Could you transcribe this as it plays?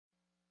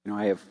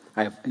I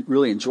have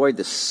really enjoyed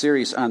this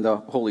series on the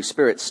Holy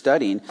Spirit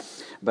studying,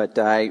 but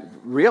I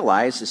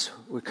realize as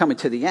we're coming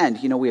to the end,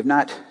 we have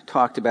not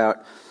talked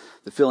about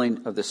the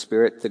filling of the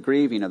Spirit, the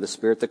grieving of the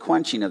Spirit, the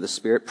quenching of the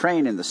Spirit,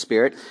 praying in the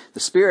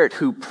Spirit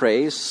who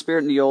prays,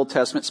 Spirit in the Old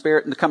Testament,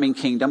 Spirit in the coming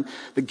kingdom,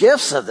 the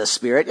gifts of the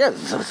Spirit. Yeah,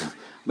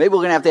 maybe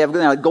we're going to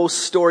have Ghost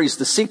Stories,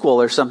 the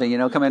sequel or something,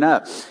 coming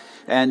up.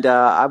 And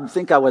I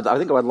think I would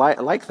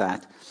like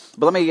that.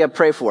 But let me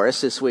pray for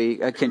us as we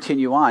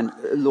continue on.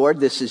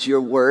 Lord, this is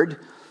your word.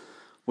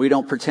 We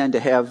don't pretend to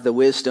have the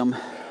wisdom,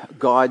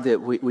 God,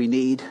 that we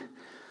need.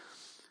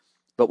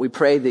 But we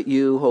pray that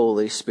you,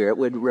 Holy Spirit,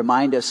 would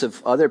remind us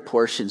of other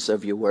portions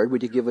of your word.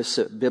 Would you give us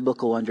a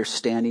biblical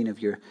understanding of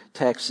your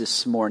text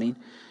this morning?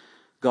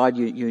 God,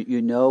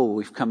 you know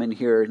we've come in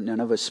here,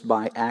 none of us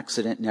by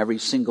accident, and every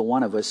single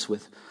one of us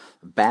with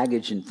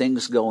baggage and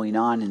things going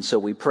on. And so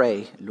we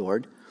pray,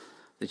 Lord,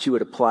 that you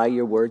would apply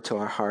your word to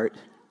our heart.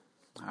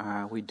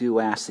 We do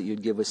ask that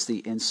you'd give us the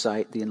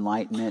insight, the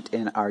enlightenment,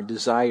 and our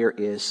desire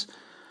is,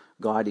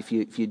 God, if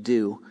you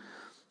do,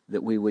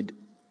 that we would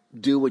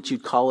do what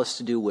you'd call us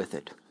to do with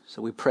it.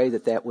 So we pray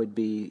that would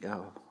be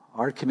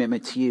our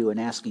commitment to you and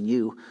asking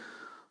you,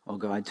 oh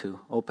God, to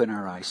open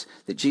our eyes,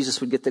 that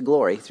Jesus would get the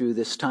glory through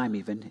this time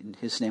even. In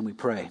his name we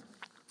pray.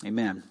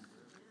 Amen.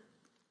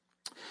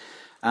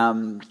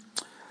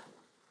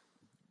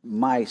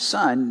 My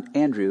son,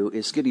 Andrew,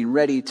 is getting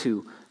ready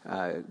to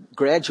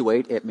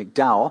graduate at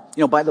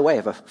McDowell. By the way, I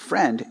have a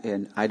friend,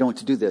 and I don't want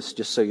to do this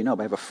just so you know,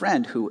 but I have a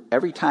friend who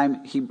every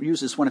time he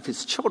uses one of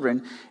his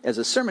children as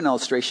a sermon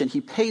illustration, he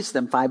pays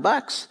them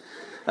 $5.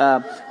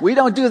 We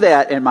don't do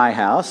that in my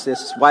house.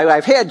 That's why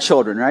I've had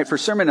children, right, for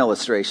sermon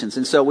illustrations,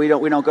 and so we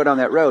don't go down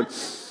that road.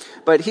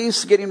 But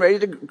he's getting ready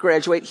to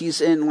graduate. He's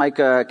in I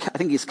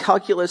think he's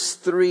Calculus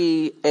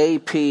 3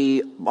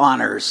 AP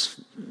honors,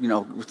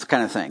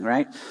 kind of thing,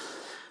 right?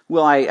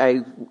 Well,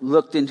 I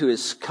looked into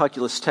his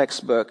calculus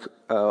textbook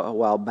a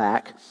while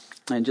back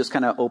and just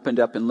kind of opened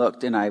up and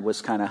looked, and I was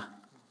kind of,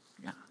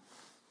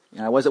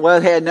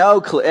 I had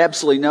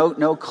absolutely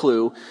no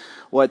clue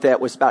what that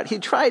was about.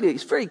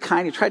 He's very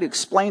kind, he tried to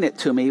explain it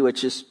to me,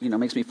 which is,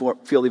 makes me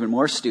feel even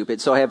more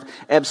stupid. So I have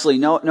absolutely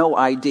no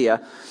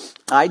idea.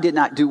 I did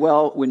not do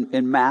well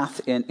in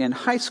math in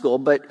high school,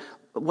 but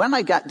when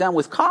I got done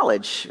with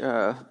college,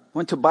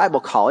 went to Bible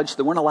college,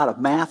 there weren't a lot of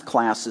math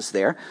classes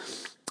there.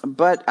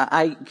 But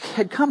I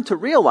had come to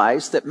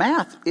realize that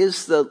math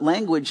is the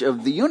language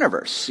of the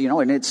universe,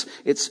 and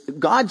it's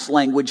God's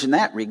language in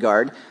that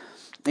regard.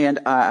 And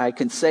I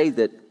can say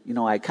that,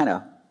 I kind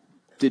of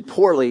did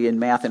poorly in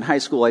math in high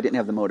school. I didn't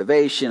have the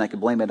motivation. I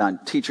could blame it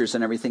on teachers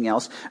and everything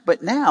else.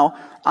 But now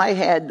I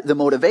had the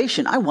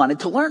motivation. I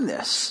wanted to learn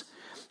this.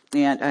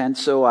 And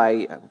so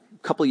a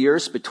couple of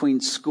years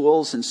between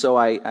schools, and so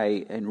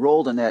I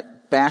enrolled in that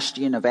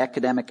bastion of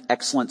academic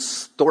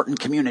excellence, Thornton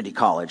Community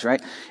College, right?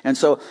 And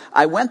so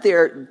I went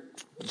there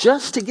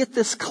just to get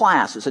this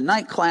class. It's a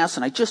night class,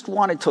 and I just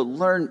wanted to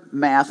learn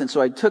math, and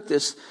so I took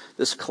this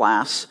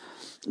class.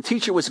 The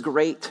teacher was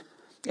great,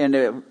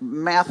 and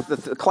math,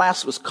 the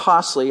class was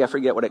costly. I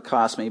forget what it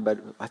cost me, but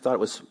I thought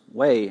it was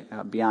way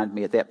beyond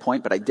me at that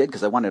point, but I did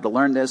because I wanted to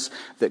learn this.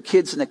 The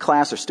kids in the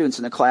class, or students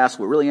in the class,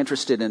 were really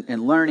interested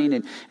in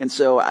learning, and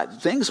so I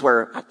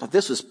thought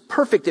this was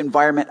perfect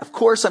environment. Of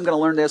course I'm going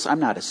to learn this. I'm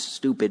not a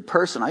stupid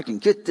person. I can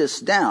get this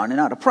down and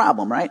not a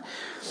problem, right?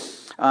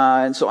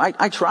 And so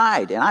I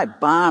tried, and I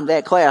bombed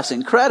that class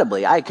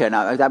incredibly. I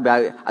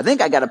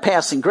think I got a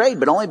passing grade,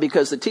 but only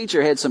because the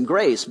teacher had some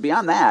grace.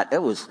 Beyond that,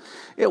 it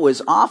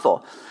was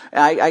awful.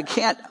 I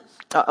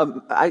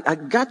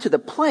got to the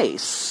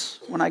place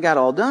when I got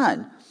all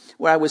done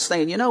where I was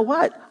saying, you know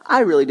what? I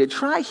really did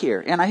try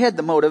here, and I had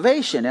the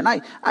motivation, and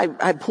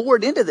I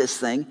poured into this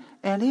thing,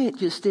 and it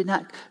just did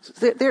not.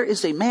 There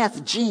is a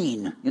math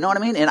gene, you know what I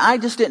mean? And I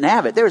just didn't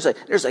have it. There's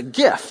a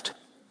gift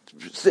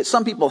that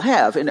some people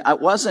have, and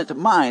it wasn't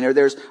mine, or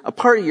there's a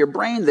part of your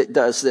brain that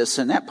does this,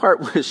 and that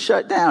part was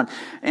shut down.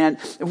 And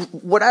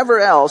whatever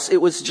else,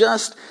 it was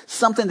just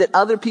something that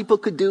other people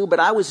could do, but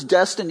I was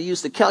destined to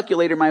use the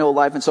calculator my whole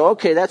life, and so,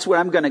 okay, that's where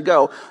I'm going to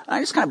go. And I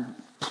just kind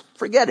of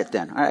forget it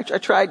then. I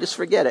tried, just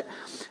forget it.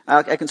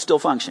 I can still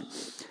function.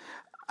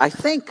 I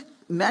think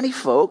many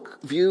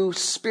folk view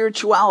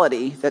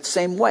spirituality that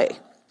same way.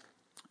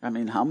 I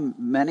mean, how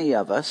many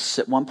of us,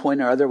 at one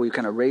point or other, we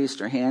kind of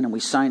raised our hand and we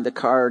signed the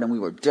card and we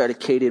were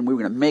dedicated and we were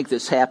going to make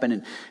this happen,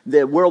 and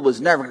the world was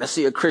never going to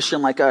see a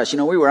Christian like us.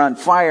 We were on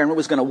fire and it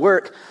was going to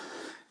work.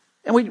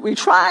 And we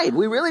tried.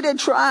 We really did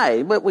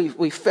try. But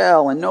we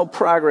fell, and no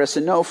progress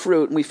and no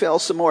fruit, and we fell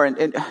some more.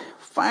 And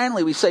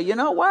finally we say, you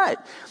know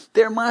what?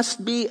 There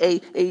must be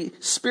a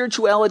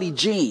spirituality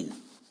gene.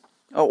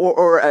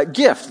 Or a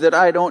gift that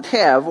I don't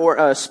have, or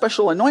a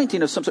special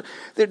anointing of some sort.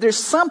 There's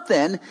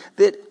something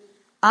that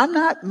I'm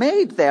not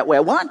made that way. I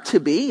want to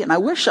be, and I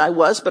wish I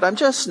was, but I'm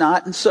just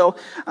not. And so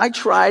I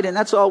tried, and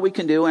that's all we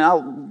can do, and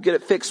I'll get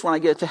it fixed when I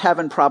get to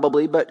heaven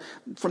probably. But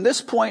from this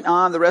point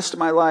on, the rest of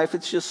my life,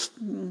 it's just,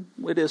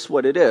 it is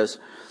what it is.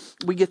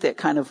 We get that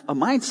kind of a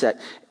mindset.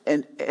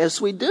 And as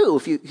we do,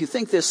 if you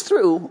think this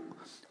through,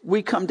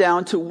 we come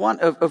down to one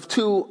of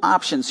two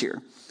options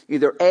here.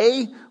 Either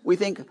A, we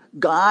think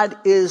God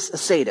is a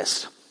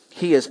sadist.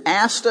 He has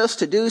asked us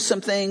to do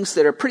some things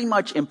that are pretty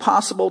much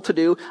impossible to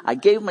do. I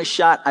gave him a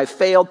shot. I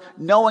failed.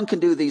 No one can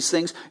do these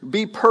things.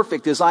 Be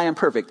perfect as I am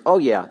perfect. Oh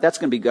yeah, that's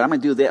going to be good. I'm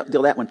going to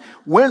do that one.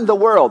 Win the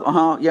world.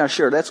 Yeah,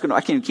 sure. I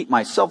can't even keep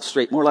myself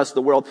straight, more or less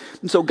the world.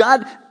 And so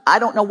God, I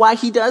don't know why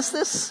he does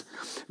this.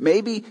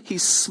 Maybe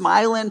he's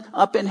smiling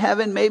up in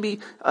heaven. Maybe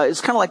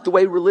it's kind of like the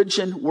way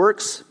religion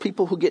works.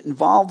 People who get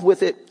involved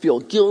with it feel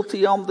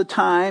guilty all the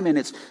time. And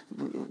it's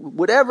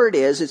whatever it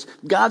is, it's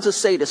God's a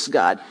sadist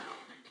God.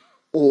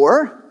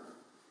 Or,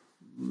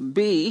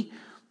 B,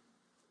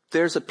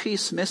 there's a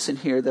piece missing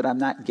here that I'm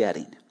not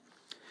getting.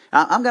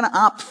 I'm going to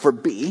opt for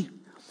B.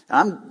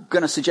 I'm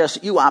going to suggest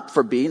that you opt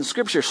for B. And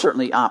Scripture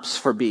certainly opts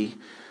for B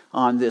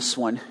on this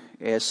one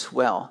as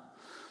well.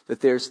 That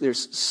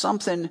there's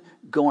something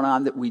going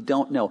on that we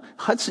don't know.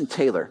 Hudson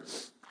Taylor,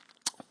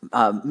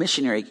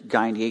 missionary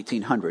guy in the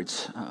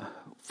 1800s,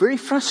 very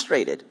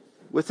frustrated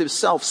with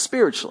himself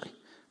spiritually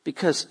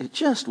because it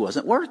just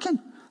wasn't working.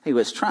 He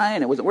was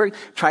trying, it wasn't working.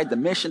 Tried the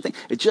mission thing.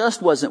 It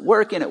just wasn't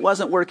working. It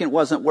wasn't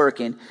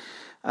working.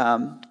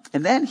 And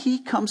then he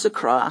comes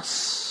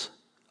across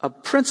a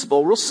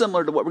principle real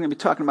similar to what we're going to be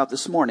talking about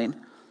this morning.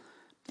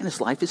 And his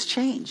life has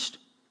changed.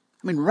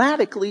 I mean,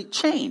 radically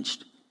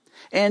changed.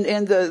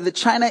 And the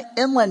China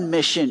Inland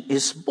Mission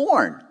is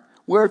born,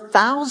 where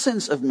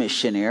thousands of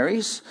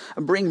missionaries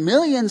bring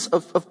millions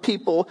of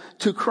people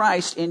to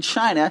Christ in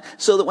China,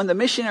 so that when the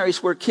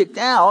missionaries were kicked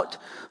out,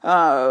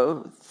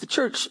 the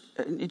church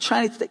in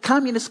China, the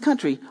communist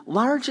country,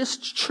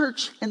 largest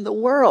church in the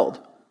world,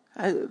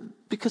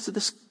 because of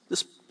this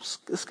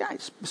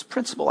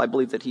principle, I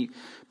believe, that he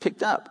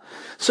picked up.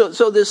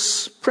 So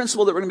this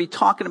principle that we're going to be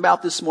talking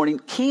about this morning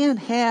can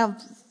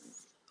have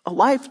a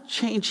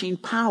life-changing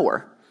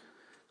power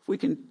if we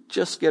can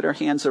just get our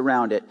hands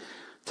around it.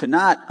 To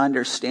not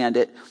understand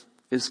it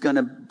is going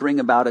to bring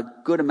about a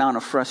good amount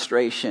of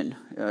frustration,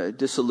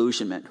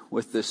 disillusionment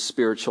with this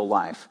spiritual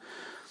life.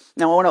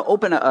 Now, I want to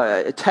open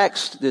a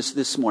text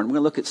this morning. We're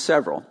going to look at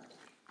several.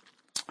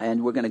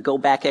 And we're going to go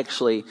back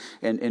actually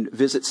and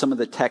visit some of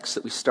the texts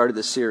that we started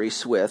the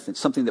series with. It's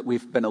something that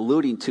we've been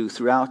alluding to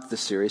throughout the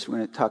series. We're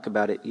going to talk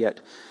about it yet,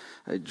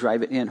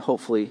 drive it in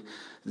hopefully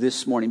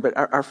this morning. But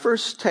our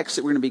first text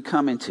that we're going to be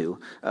coming to,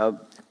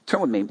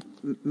 turn with me,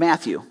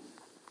 Matthew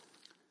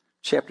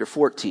chapter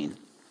 14.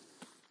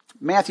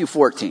 Matthew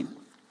 14.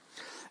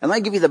 And let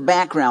me give you the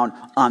background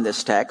on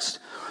this text.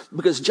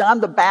 Because John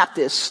the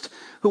Baptist,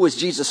 who was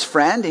Jesus'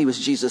 friend, he was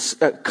Jesus'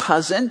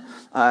 cousin,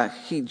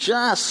 he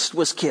just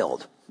was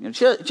killed.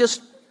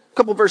 Just a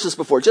couple verses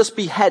before, just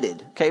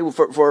beheaded, okay,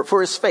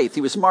 for his faith.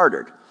 He was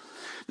martyred.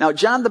 Now,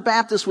 John the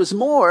Baptist was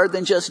more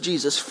than just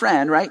Jesus'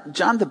 friend, right?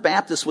 John the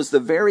Baptist was the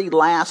very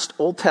last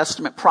Old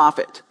Testament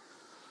prophet.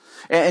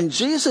 And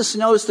Jesus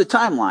knows the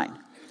timeline.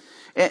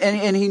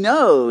 And he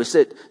knows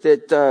that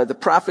the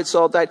prophets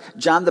all died.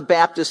 John the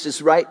Baptist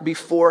is right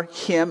before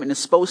him and is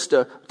supposed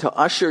to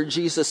usher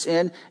Jesus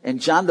in. And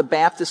John the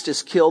Baptist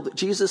is killed.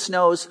 Jesus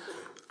knows,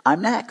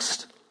 I'm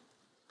next.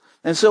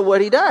 And so what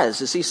he does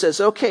is he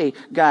says, okay,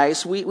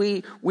 guys,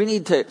 we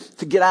need to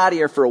get out of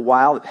here for a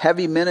while.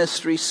 Heavy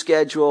ministry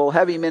schedule,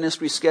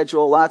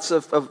 lots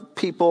of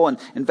people and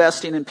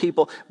investing in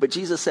people. But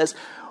Jesus says,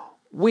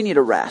 we need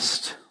a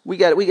rest. We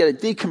got to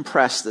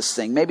decompress this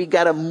thing. Maybe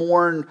got to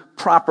mourn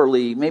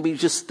properly. Maybe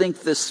just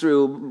think this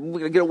through. We're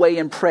going to get away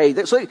and pray.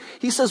 So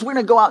he says we're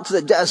going to go out to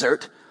the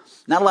desert.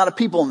 Not a lot of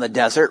people in the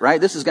desert,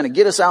 right? This is going to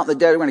get us out in the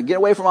desert. We're going to get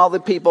away from all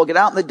the people, get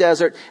out in the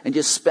desert, and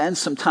just spend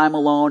some time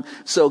alone.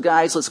 So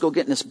guys, let's go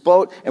get in this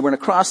boat, and we're going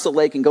to cross the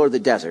lake and go to the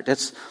desert.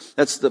 That's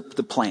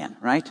the plan,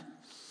 right?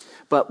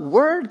 But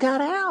word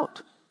got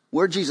out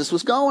where Jesus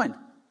was going.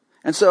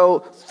 And so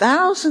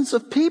thousands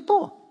of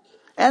people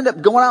end up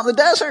going out in the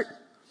desert.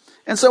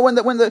 And so when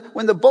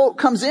the boat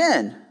comes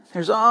in,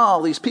 there's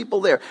all these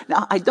people there.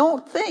 Now, I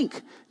don't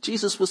think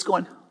Jesus was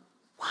going,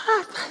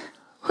 what?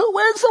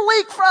 Where's the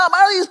leak from?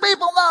 How do these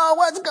people know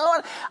what's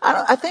going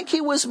on? I think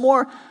he was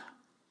more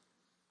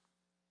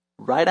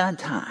right on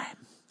time.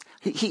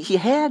 He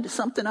had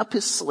something up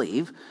his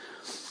sleeve,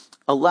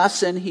 a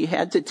lesson he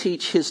had to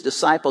teach his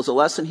disciples, a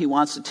lesson he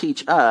wants to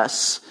teach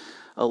us,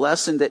 a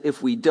lesson that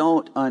if we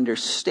don't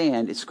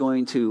understand, it's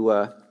going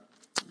to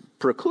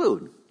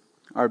preclude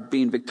our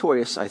being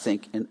victorious, I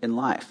think, in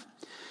life.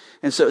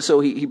 And so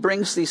he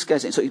brings these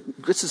guys in. So he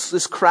gets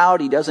this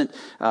crowd. He doesn't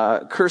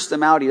curse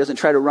them out. He doesn't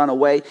try to run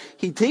away.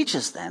 He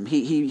teaches them.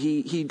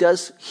 He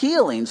does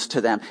healings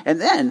to them.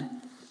 And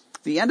then,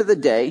 at the end of the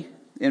day,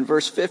 in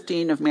verse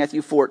 15 of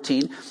Matthew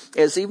 14,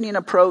 as evening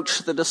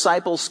approached, the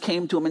disciples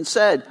came to him and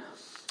said,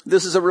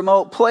 this is a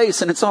remote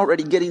place and it's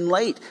already getting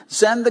late.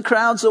 Send the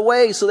crowds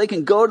away so they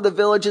can go to the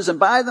villages and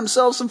buy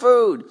themselves some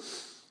food.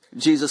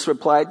 Jesus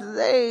replied,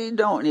 they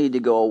don't need to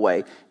go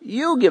away.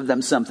 You give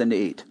them something to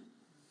eat.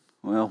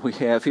 Well, we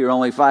have here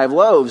only 5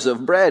 loaves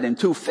of bread and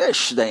 2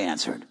 fish, they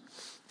answered.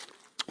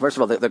 First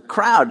of all, the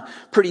crowd,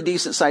 pretty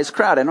decent sized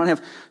crowd. I don't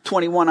have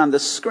 21 on the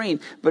screen,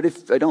 but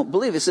if I don't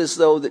believe it says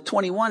though that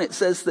 21, it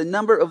says the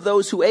number of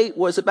those who ate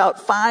was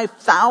about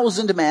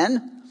 5,000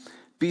 men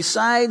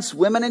besides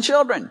women and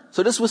children.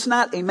 So this was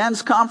not a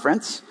men's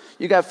conference.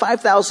 You got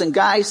 5,000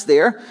 guys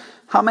there.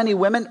 How many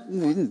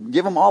women?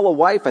 Give them all a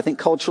wife. I think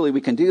culturally we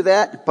can do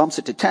that. Bumps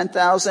it to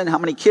 10,000. How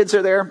many kids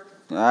are there?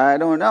 I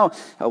don't know.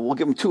 We'll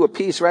give them 2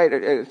 apiece,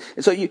 right?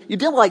 So you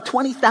deal with like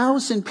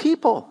 20,000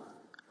 people.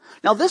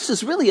 Now this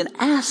is really an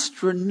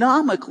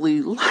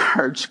astronomically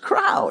large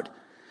crowd.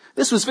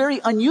 This was very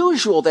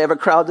unusual to have a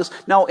crowd this.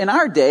 Now in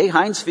our day,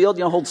 Heinz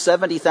Field, holds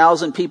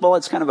 70,000 people.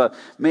 It's kind of a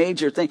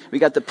major thing. We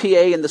got the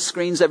PA and the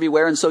screens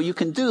everywhere, and so you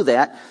can do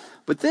that.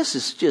 But this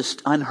is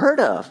just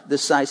unheard of,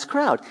 this size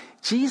crowd.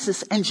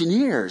 Jesus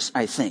engineers,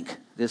 I think,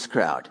 this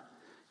crowd.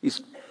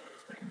 He's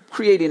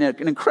creating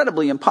an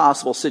incredibly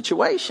impossible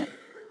situation.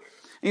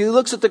 And he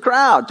looks at the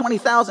crowd,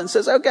 20,000, and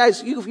says, oh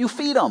guys, you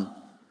feed them.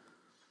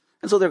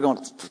 And so they're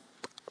going,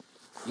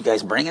 you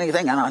guys bring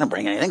anything? I don't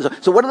bring anything.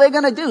 So what are they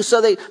going to do?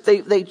 So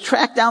they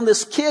track down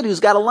this kid who's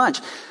got a lunch.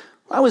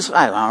 I don't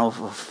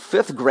know,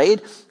 5th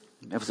grade.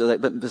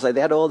 Was I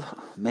that old?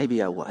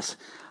 Maybe I was.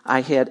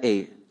 I had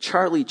a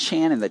Charlie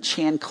Chan and the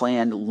Chan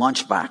Clan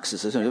lunch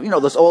boxes.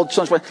 Those old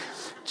lunch.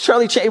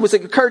 Charlie Chan, it was a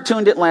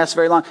cartoon, didn't last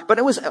very long. But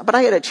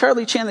I had a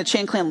Charlie Chan and the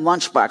Chan Clan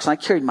lunch box, and I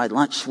carried my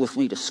lunch with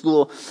me to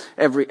school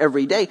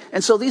every day.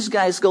 And so these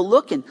guys go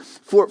looking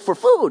for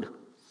food.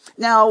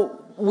 Now,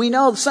 we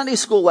know the Sunday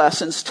school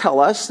lessons tell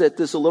us that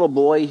there's a little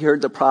boy, he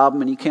heard the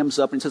problem, and he comes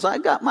up and says, I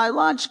got my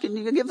lunch. Can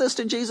you give this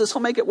to Jesus?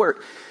 He'll make it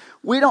work.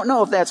 We don't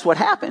know if that's what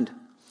happened.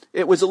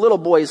 It was a little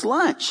boy's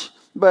lunch.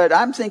 But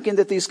I'm thinking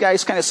that these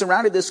guys kind of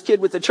surrounded this kid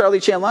with the Charlie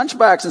Chan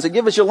lunchbox and said,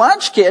 give us your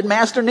lunch, kid.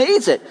 Master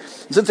needs it.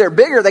 And since they're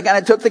bigger, they kind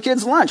of took the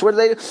kid's lunch. What do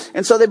they do?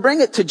 And so they bring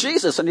it to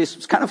Jesus. And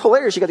it's kind of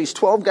hilarious. You got these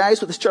 12 guys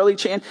with this Charlie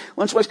Chan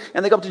lunchbox,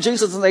 and they go up to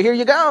Jesus and they, here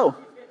you go.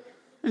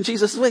 And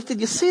Jesus says, wait,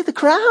 did you see the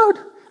crowd?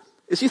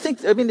 They said,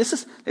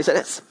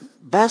 it's the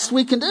best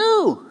we can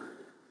do.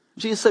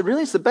 Jesus said,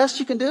 really? It's the best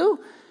you can do?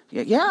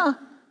 Yeah.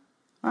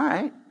 All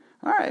right.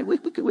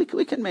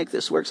 We can make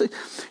this work. So,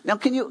 now,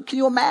 can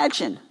you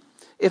imagine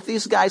if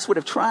these guys would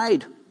have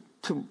tried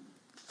to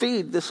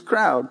feed this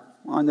crowd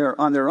on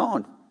their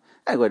own?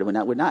 That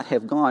would not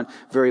have gone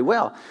very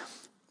well.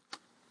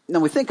 Now,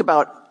 we think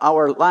about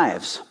our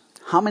lives.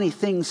 How many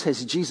things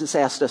has Jesus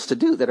asked us to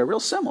do that are real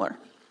similar?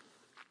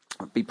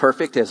 Be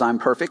perfect as I'm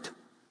perfect.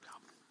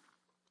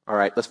 All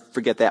right, let's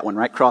forget that one,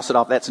 right? Cross it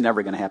off. That's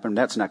never going to happen.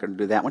 That's not going to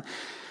do that one.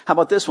 How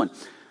about this one?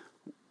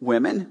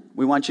 Women,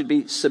 we want you to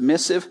be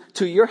submissive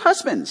to your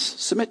husbands.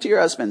 Submit to your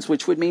husbands,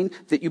 which would mean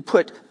that you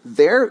put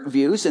their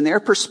views and their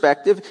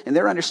perspective and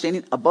their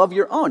understanding above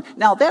your own.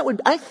 Now that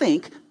would, I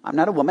think, I'm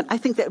not a woman, I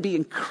think that would be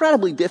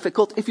incredibly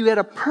difficult if you had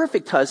a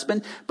perfect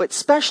husband, but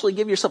especially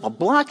give yourself a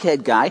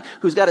blockhead guy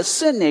who's got a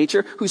sin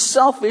nature, who's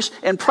selfish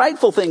and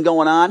prideful thing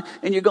going on,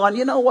 and you're going,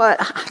 you know what?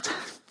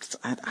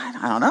 I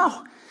don't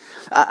know.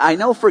 I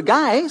know for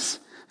guys,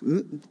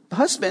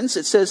 husbands,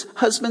 it says,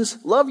 husbands,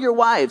 love your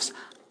wives.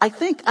 I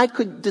think I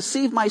could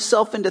deceive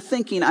myself into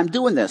thinking I'm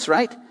doing this,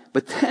 right?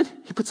 But then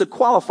he puts a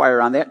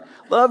qualifier on that.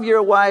 Love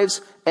your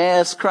wives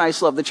as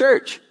Christ loved the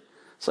church.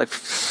 It's like,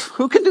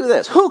 who can do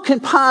this? Who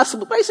can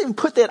possibly, why does he even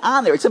put that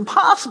on there? It's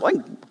impossible. I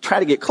can try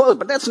to get close,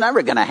 but that's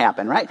never going to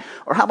happen, right?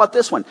 Or how about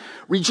this one?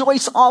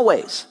 Rejoice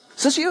always.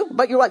 Is this you?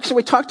 About your life? Should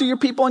we talk to your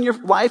people in your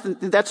life and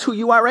that's who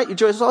you are, right? You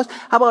rejoice always.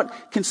 How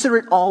about consider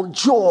it all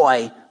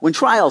joy when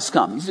trials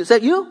come? Is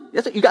that you?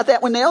 You got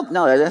that one nailed?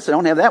 No, I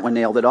don't have that one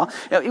nailed at all.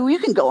 You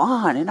can go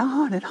on and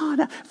on and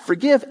on.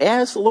 Forgive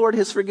as the Lord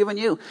has forgiven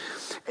you.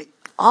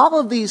 All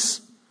of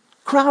these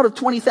crowd of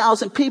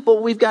 20,000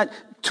 people, we've got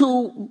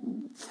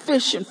 2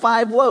 fish and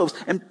 5 loaves.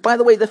 And by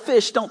the way, the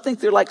fish, don't think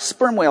they're like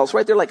sperm whales,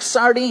 right? They're like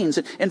sardines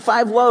and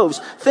 5 loaves.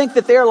 Think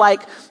that they're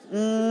like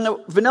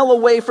vanilla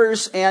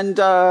wafers and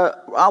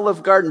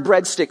Olive Garden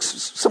breadsticks,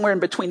 somewhere in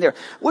between there.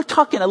 We're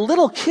talking a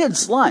little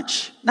kid's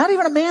lunch. Not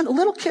even a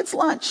little kid's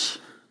lunch.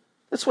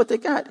 That's what they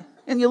got.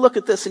 And you look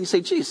at this and you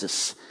say,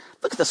 Jesus,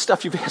 look at the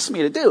stuff you've asked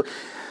me to do.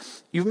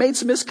 You've made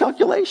some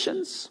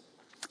miscalculations.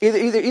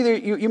 Either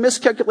you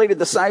miscalculated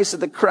the size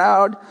of the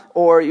crowd,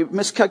 or you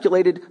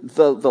miscalculated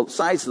the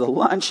size of the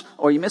lunch,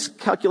 or you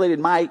miscalculated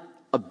my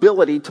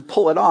ability to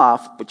pull it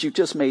off, but you've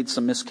just made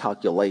some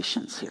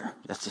miscalculations here.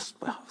 That's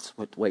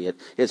what the way it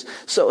is.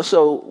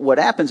 So what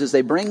happens is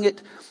they bring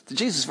it to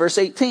Jesus. Verse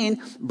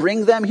 18,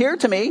 bring them here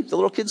to me, the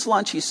little kid's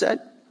lunch, he said.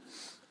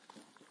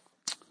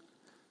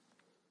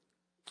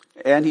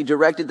 And he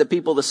directed the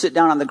people to sit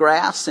down on the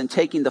grass, and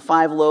taking the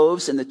 5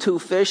 loaves and the 2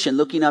 fish and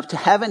looking up to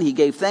heaven, he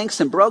gave thanks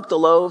and broke the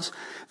loaves.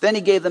 Then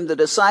he gave them to the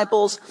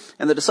disciples,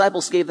 and the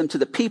disciples gave them to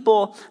the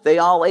people. They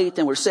all ate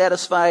and were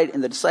satisfied,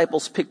 and the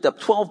disciples picked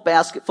up 12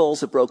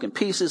 basketfuls of broken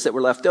pieces that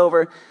were left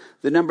over.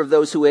 The number of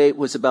those who ate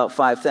was about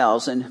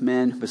 5,000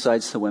 men,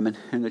 besides the women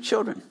and the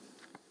children.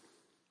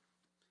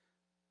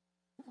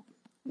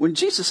 When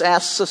Jesus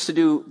asks us to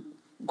do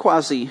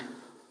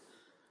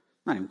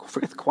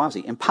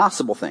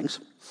impossible things,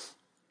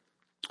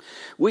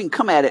 we can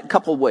come at it a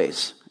couple of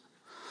ways.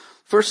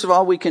 First of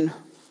all, we can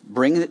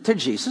bring it to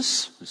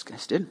Jesus. These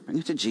guys did. Bring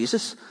it to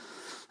Jesus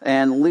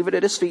and leave it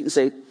at his feet and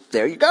say,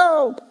 there you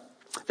go.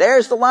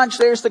 There's the lunch.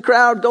 There's the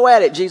crowd. Go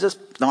at it, Jesus.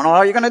 Don't know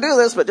how you're going to do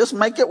this, but just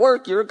make it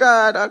work. You're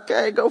God.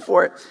 Okay, go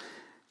for it.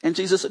 And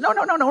Jesus said, no.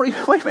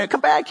 Wait a minute.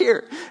 Come back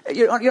here.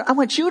 I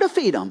want you to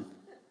feed them.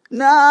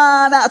 No,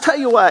 I'll tell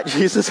you what,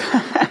 Jesus.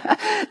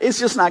 It's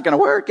just not going to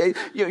work.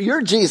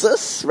 You're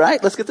Jesus,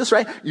 right? Let's get this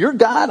right. You're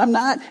God. I'm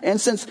not.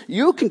 And since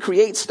you can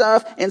create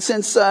stuff, and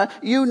since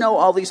you know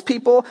all these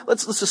people,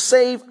 let's just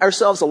save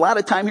ourselves a lot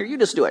of time here. You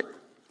just do it.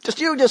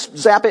 Just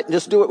zap it and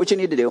just do it what you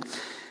need to do.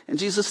 And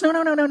Jesus, no.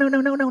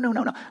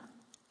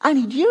 I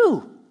need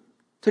you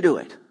to do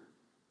it.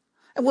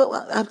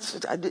 Well,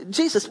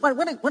 Jesus, why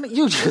don't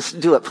you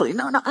just do it, please?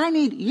 No, I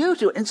need you to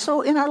do it. And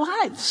so in our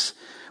lives,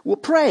 we'll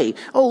pray,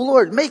 oh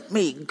Lord, make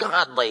me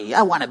godly.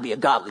 I want to be a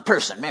godly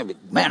person, maybe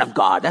man of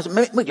God.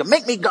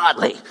 Make me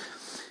godly.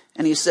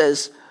 And he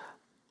says,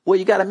 well,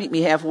 you got to meet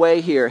me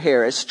halfway here,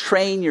 Harris.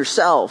 Train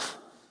yourself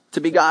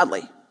to be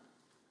godly.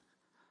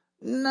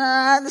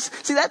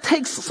 See, that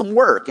takes some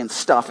work and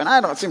stuff, and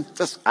I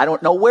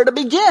don't know where to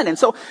begin. And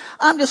so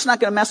I'm just not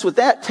going to mess with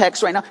that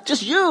text right now.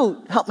 Just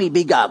you help me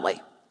be godly.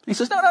 And he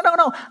says, no.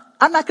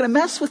 I'm not going to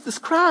mess with this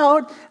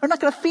crowd. I'm not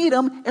going to feed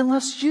them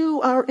unless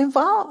you are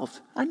involved.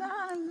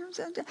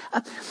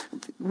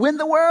 Win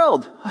the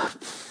world.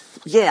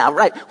 Yeah,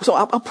 right. So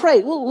I'll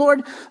pray. Well,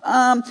 Lord,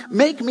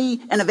 make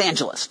me an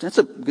evangelist. That's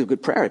a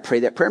good prayer. I pray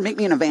that prayer. Make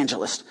me an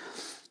evangelist.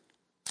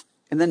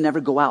 And then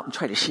never go out and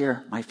try to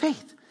share my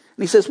faith.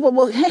 And he says,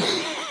 well,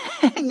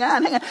 hang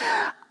on.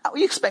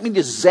 You expect me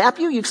to zap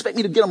you? You expect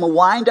me to get them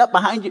wind up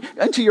behind you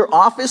into your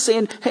office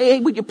saying, hey,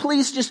 would you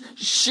please just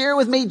share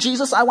with me,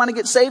 Jesus, I want to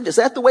get saved? Is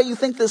that the way you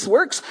think this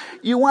works?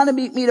 You want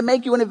me to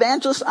make you an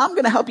evangelist? I'm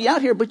going to help you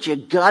out here, but you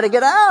got to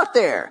get out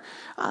there.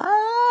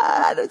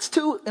 It's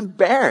too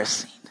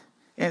embarrassing.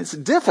 And it's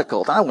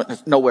difficult. I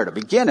wouldn't know where to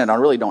begin, and I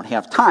really don't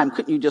have time.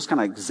 Couldn't you just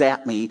kind of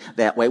zap me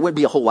that way? It would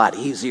be a whole lot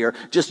easier.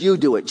 Just you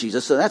do it,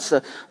 Jesus. So that's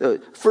the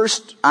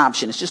first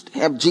option. Is just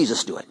have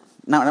Jesus do it.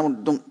 No,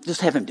 don't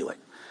just have him do it.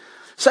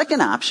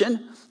 Second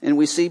option, and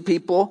we see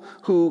people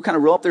who kind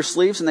of roll up their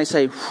sleeves and they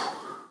say,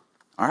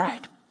 all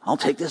right, I'll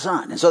take this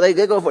on. And so they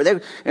go for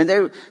it.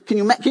 Can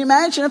you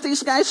imagine if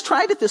these guys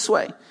tried it this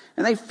way?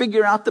 And they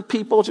figure out the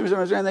people,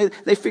 and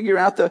they figure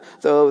out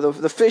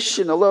the fish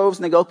and the loaves,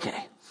 and they go,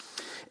 okay.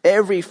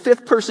 Every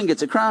fifth person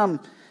gets a crumb.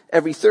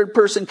 Every third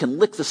person can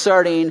lick the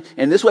sardine.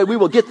 And this way we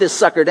will get this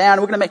sucker down.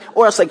 We're going to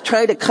or else like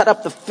try to cut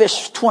up the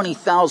fish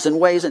 20,000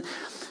 ways. And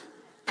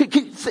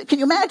can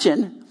you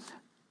imagine?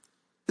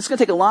 It's going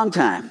to take a long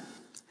time.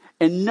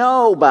 And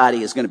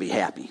nobody is going to be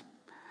happy.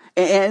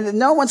 And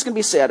no one's going to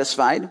be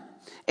satisfied.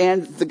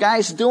 And the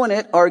guys doing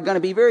it are going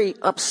to be very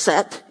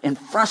upset and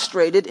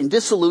frustrated and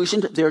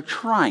disillusioned. They're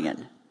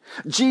trying.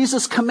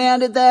 Jesus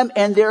commanded them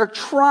and they're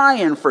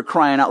trying, for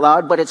crying out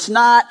loud, but it's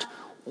not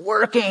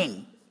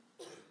working.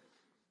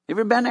 You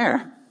ever been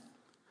there?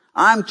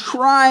 I'm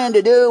trying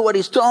to do what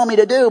he's told me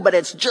to do, but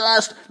it's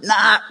just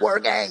not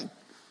working.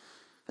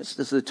 This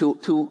is the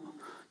two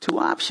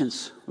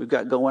options we've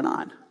got going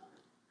on.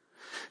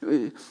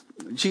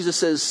 Jesus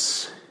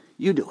says,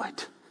 you do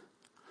it.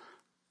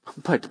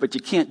 But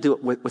you can't do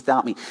it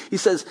without me. He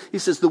says,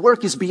 the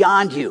work is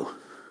beyond you,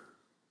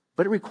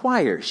 but it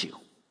requires you.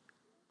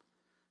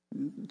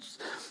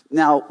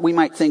 Now, we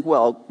might think,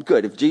 well,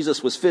 good, if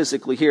Jesus was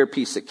physically here,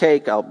 piece of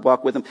cake, I'll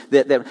walk with him.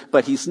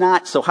 But he's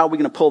not, so how are we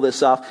going to pull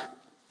this off?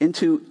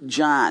 Into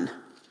John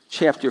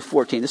chapter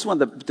 14. This is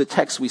one of the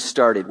texts we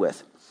started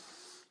with.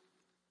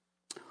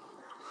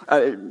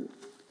 You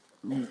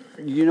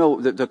know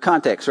the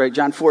context, right?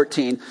 John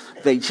 14.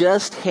 They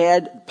just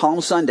had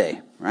Palm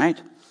Sunday, right?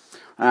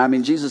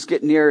 Jesus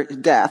getting near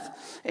death.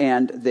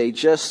 And he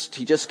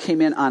just came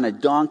in on a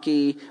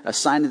donkey, a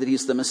sign that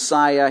he's the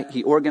Messiah.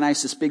 He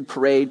organized this big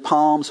parade,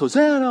 palms,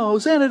 Hosanna,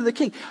 Hosanna to the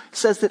King. It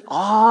says that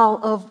all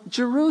of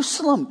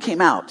Jerusalem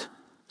came out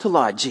to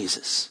laud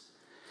Jesus.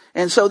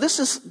 And so this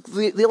is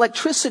the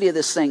electricity of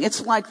this thing.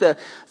 It's like the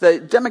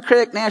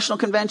Democratic National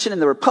Convention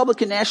and the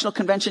Republican National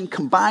Convention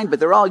combined,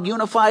 but they're all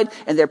unified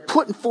and they're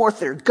putting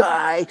forth their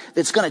guy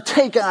that's going to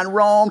take on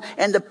Rome,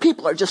 and the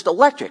people are just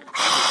electric.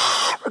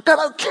 We're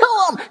going to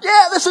kill them.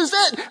 Yeah, this is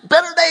it.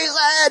 Better days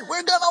ahead.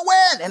 We're going to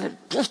win. And they're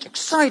just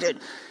excited.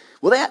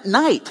 Well, that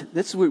night,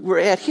 that's where we're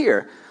at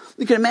here.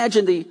 You can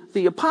imagine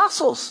the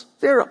apostles.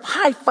 They're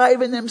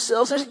high-fiving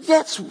themselves. They're saying,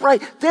 that's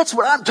right. That's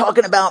what I'm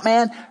talking about,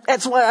 man.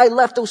 That's why I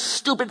left those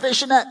stupid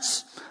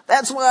fissionettes.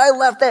 That's why I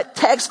left that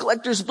tax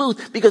collector's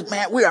booth. Because,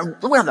 man, we're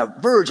on the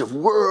verge of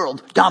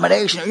world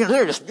domination.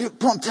 They're just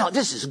pumped out.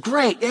 This is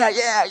great.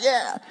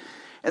 Yeah.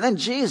 And then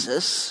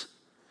Jesus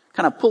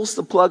kind of pulls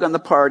the plug on the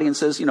party and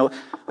says,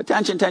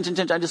 attention.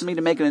 I just need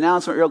to make an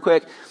announcement real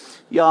quick.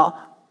 Y'all,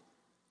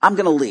 I'm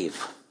going to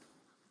leave.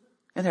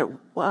 And they're,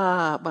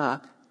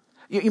 wow.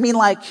 You mean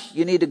like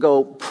you need to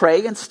go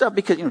pray and stuff?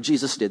 Because,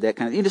 Jesus did that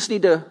kind of, you just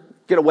need to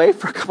get away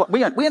for a couple,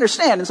 we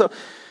understand. And so,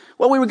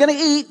 well, we were going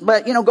to eat,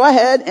 but, go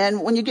ahead.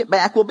 And when you get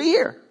back, we'll be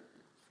here.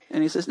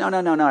 And he says, no. I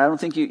don't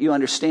think you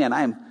understand.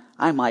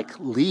 I'm like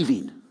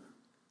leaving.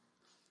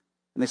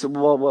 And they said,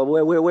 well,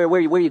 where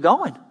are you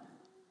going? He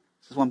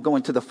says, well, I'm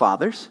going to the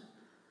Father's.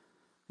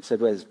 He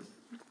said, well,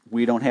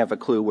 we don't have a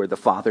clue where the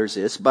Father's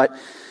is, but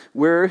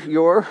we're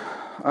your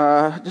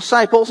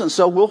disciples, and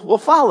so we'll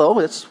follow.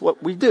 That's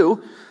what we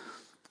do.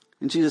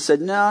 And Jesus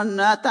said, no,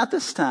 not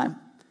this time.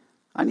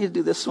 I need to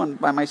do this one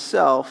by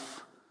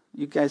myself.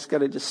 You guys got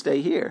to just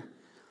stay here.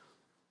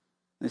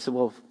 And they said,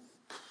 well,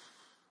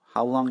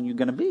 how long are you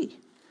going to be?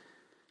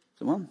 I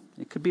said, well,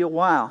 it could be a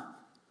while.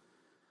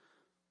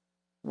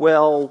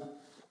 Well,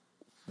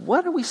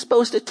 what are we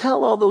supposed to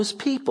tell all those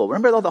people?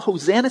 Remember all the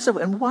Hosanna stuff?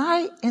 And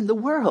why in the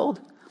world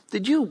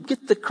did you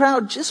get the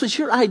crowd? This was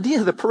your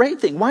idea, the parade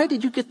thing. Why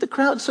did you get the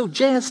crowd so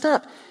jazzed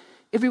up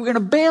if you were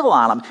going to bail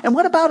on them? And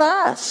what about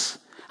us?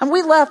 And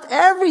we left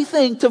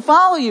everything to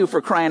follow you,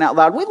 for crying out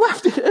loud. We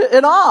left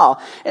it all.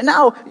 And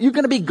now you're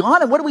going to be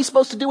gone. And what are we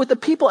supposed to do with the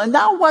people? And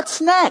now what's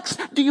next?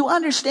 Do you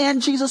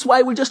understand, Jesus,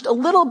 why we're just a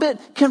little bit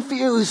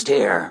confused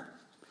here?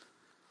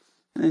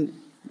 And then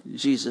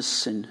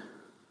Jesus in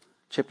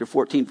chapter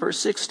 14, verse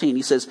 16,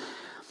 he says,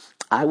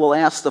 I will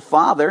ask the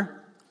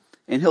Father,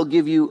 and he'll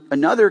give you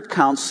another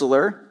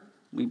counselor.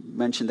 We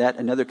mentioned that,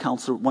 another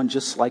counselor, one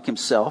just like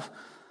himself,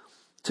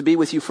 to be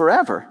with you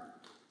forever.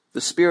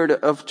 The Spirit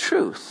of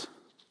truth.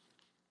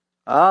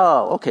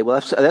 Oh, okay, well,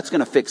 that's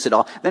going to fix it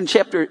all. Then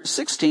chapter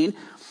 16,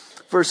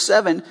 verse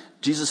 7,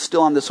 Jesus is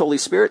still on this Holy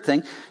Spirit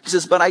thing. He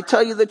says, but I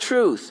tell you the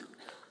truth.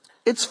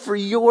 It's for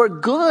your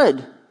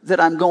good that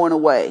I'm going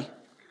away.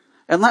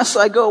 Unless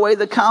I go away,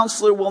 the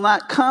counselor will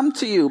not come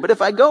to you. But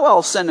if I go,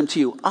 I'll send him to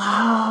you.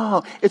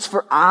 Oh, it's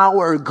for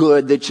our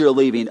good that you're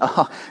leaving.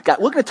 Oh, God,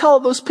 we're going to tell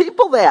those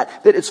people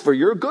that it's for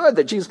your good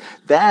that Jesus,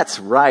 that's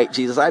right,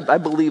 Jesus. I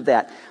believe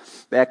that.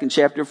 Back in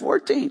chapter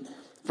 14,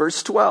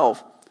 verse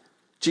 12,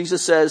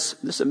 Jesus says,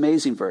 this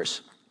amazing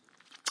verse,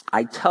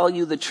 I tell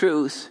you the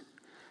truth.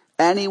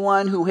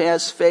 Anyone who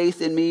has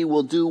faith in me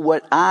will do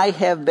what I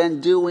have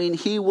been doing.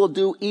 He will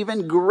do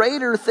even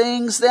greater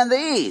things than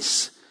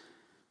these,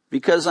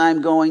 because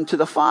I'm going to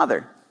the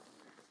Father.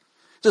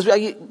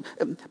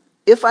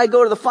 If I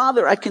go to the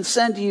Father, I can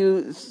send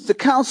you the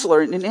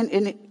counselor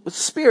and with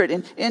Spirit.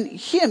 And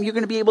him, you're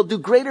going to be able to do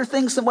greater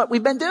things than what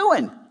we've been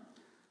doing.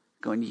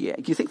 Going, yeah.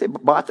 Do you think they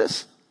bought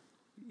this?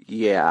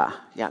 Yeah.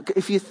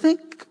 If you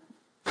think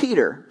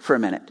Peter for a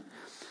minute.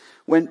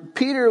 When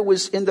Peter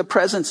was in the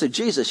presence of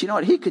Jesus, you know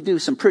what? He could do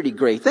some pretty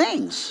great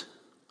things.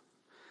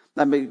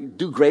 I mean,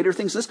 do greater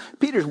things than this.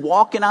 Peter's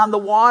walking on the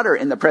water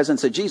in the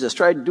presence of Jesus.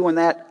 Try doing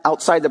that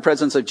outside the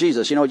presence of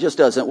Jesus. You know, it just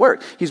doesn't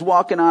work. He's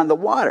walking on the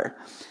water.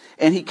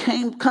 And he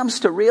comes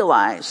to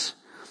realize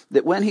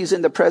that when he's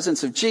in the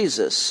presence of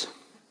Jesus,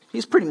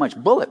 he's pretty much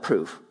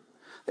bulletproof.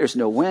 There's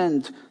no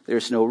wind.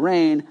 There's no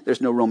rain.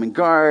 There's no Roman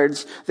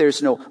guards.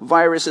 There's no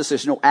viruses.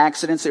 There's no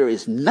accidents. There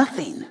is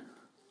nothing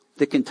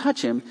that can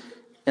touch him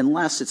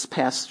unless it's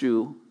passed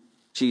through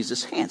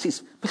Jesus' hands.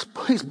 He's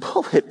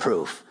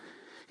bulletproof.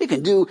 He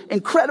can do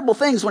incredible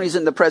things when he's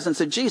in the presence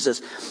of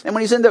Jesus. And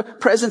when he's in the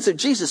presence of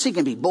Jesus, he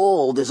can be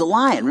bold as a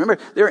lion. Remember,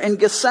 they're in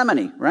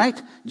Gethsemane,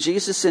 right?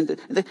 Jesus,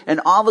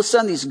 and all of a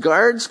sudden these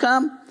guards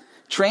come,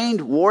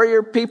 trained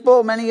warrior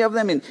people, many of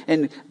them,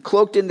 and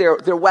cloaked in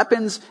their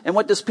weapons. And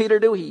what does Peter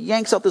do? He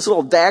yanks out this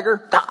little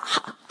dagger.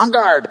 On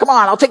guard. Come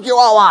on, I'll take you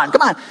all on.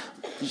 Come on.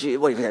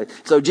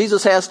 So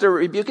Jesus has to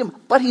rebuke him,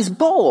 but he's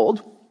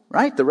bold,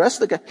 right? The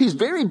rest of the guy, he's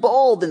very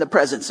bold in the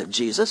presence of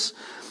Jesus.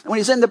 And when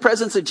he's in the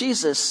presence of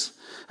Jesus,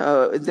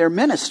 their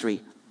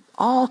ministry,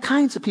 all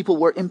kinds of people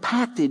were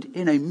impacted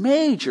in a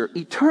major,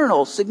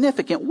 eternal,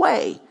 significant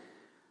way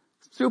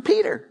through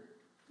Peter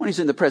when he's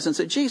in the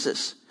presence of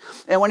Jesus.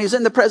 And when he's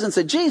in the presence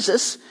of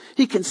Jesus,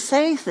 he can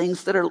say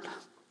things that are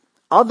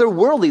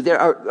otherworldly,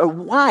 that are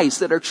wise,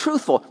 that are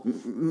truthful.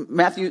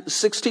 Matthew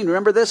 16,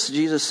 remember this?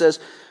 Jesus says,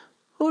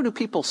 who do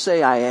people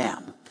say I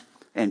am?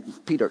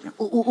 And Peter,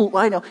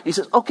 I know. He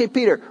says, okay,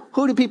 Peter,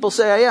 who do people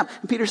say I am?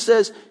 And Peter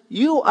says,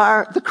 you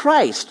are the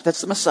Christ.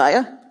 That's the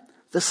Messiah.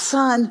 The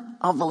Son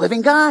of the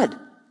living God.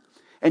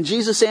 And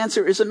Jesus'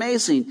 answer is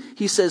amazing.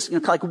 He says,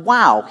 like,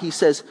 wow. He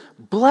says,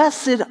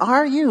 blessed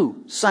are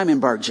you, Simon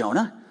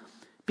Bar-Jonah,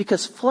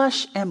 because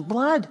flesh and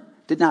blood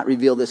did not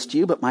reveal this to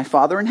you, but my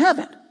Father in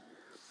heaven.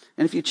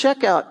 And if you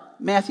check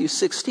out Matthew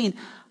 16,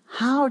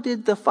 how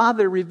did the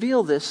Father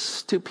reveal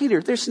this to Peter?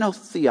 There's no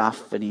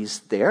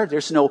theophanies there.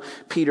 There's no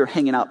Peter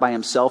hanging out by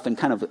himself and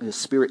kind of his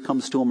spirit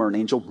comes to him, or an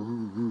angel.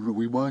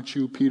 We want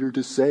you, Peter,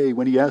 to say,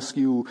 when he asks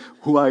you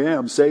who I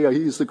am, say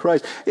he's the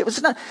Christ. It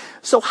was not.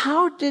 So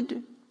how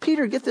did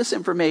Peter get this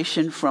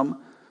information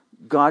from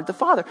God the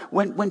Father?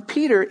 When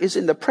Peter is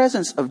in the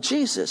presence of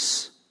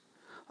Jesus,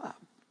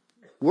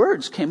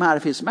 words came out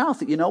of his mouth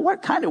that, you know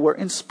what, kind of were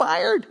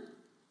inspired.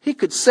 He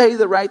could say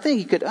the right thing.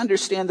 He could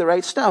understand the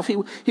right stuff.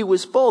 He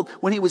was bold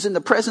when he was in the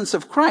presence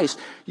of Christ.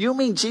 You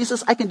mean,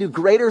 Jesus, I can do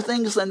greater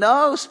things than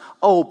those?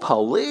 Oh,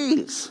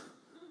 please.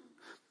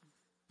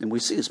 And we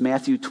see this,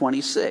 Matthew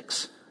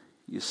 26.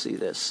 You see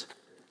this.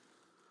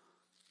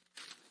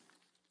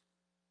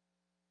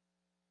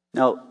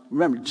 Now,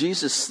 remember,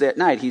 Jesus that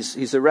night,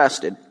 he's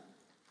arrested.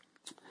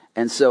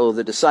 And so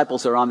the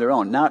disciples are on their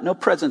own. Now, no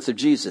presence of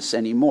Jesus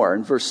anymore.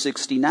 In verse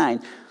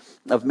 69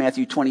 of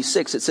Matthew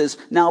 26, it says,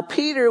 "Now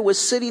Peter was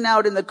sitting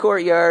out in the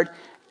courtyard,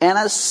 and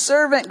a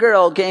servant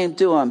girl came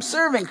to him."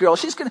 Servant girl.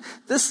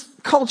 This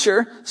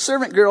culture,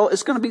 servant girl,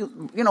 is going to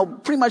be,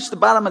 pretty much the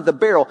bottom of the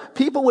barrel.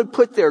 People would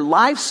put their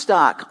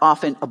livestock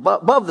often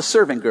above the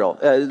servant girl.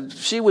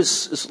 She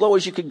was as low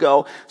as you could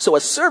go. So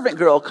a servant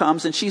girl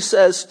comes and she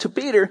says to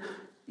Peter,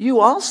 "You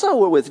also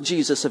were with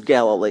Jesus of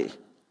Galilee,"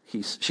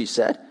 she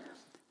said.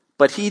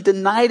 But he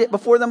denied it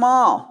before them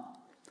all.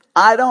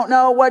 "I don't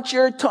know what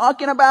you're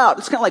talking about."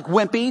 It's kind of like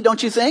wimpy,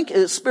 don't you think?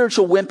 It's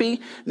spiritual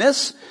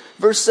wimpiness.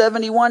 Verse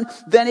 71,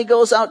 "Then he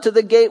goes out to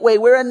the gateway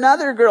where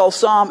another girl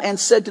saw him and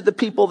said to the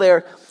people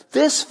there,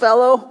 'This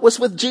fellow was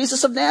with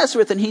Jesus of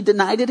Nazareth.' And he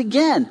denied it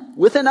again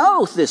with an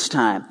oath this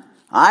time.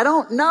 'I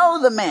don't know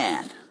the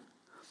man.'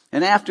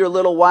 And after a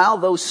little while,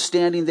 those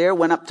standing there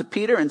went up to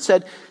Peter and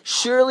said,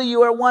 'Surely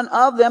you are one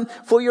of them,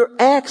 for your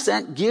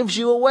accent gives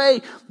you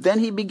away.' Then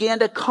he began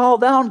to call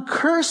down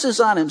curses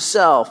on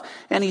himself,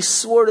 and he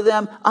swore to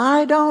them,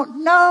 'I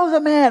don't know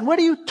the man. What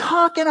are you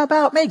talking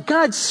about? May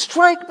God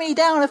strike me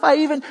down if I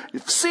even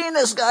seen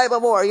this guy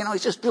before.'"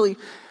 He's just really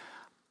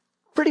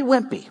pretty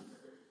wimpy.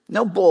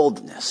 No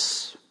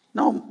boldness.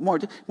 No more.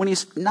 When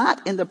he's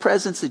not in the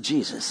presence of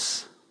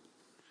Jesus,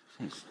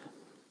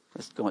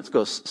 let's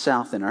go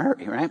south in a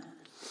hurry, right?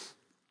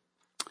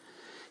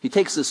 He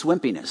takes this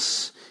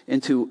wimpiness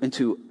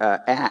into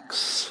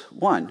Acts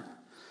 1.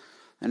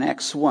 In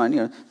Acts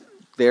 1,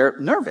 they're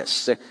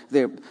nervous.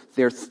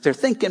 They're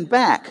thinking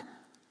back.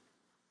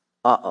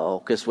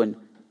 Because when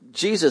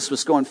Jesus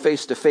was going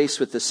face to face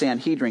with the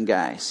Sanhedrin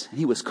guys, and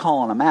he was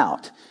calling them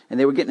out, and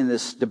they were getting in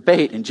this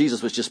debate, and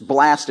Jesus was just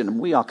blasting them.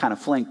 We all kind of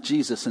flanked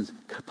Jesus and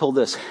pulled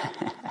this.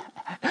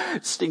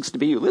 "It stinks to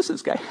be you. Listen,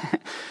 this guy."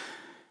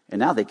 And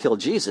now they killed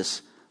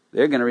Jesus.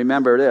 They're going to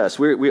remember this.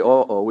 We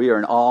are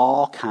in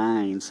all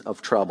kinds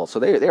of trouble. So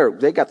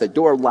they got the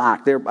door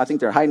locked. I think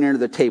they're hiding under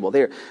the table.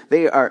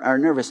 They are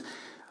nervous.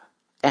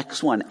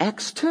 Acts 1.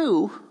 Acts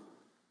 2,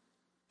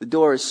 the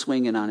door is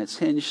swinging on its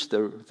hinge.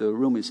 The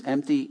room is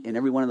empty, and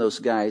every one of those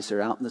guys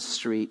are out in the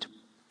street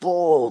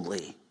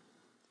boldly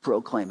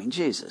proclaiming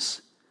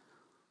Jesus.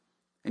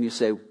 And you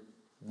say,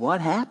 what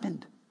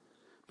happened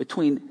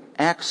between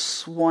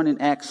Acts 1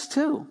 and Acts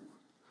 2?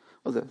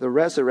 Well, the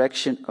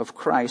resurrection of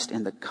Christ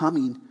and the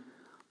coming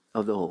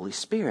of the Holy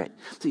Spirit.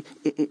 See,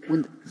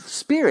 when the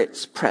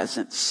Spirit's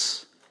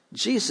presence,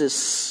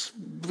 Jesus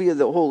via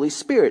the Holy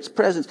Spirit's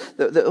presence,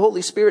 the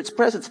Holy Spirit's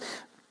presence,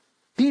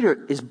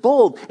 Peter is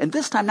bold, and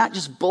this time not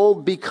just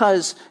bold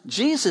because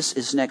Jesus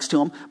is next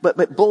to him,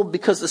 but bold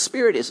because the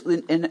Spirit is.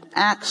 In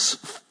Acts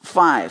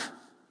 5,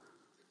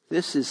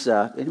 this is,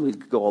 and we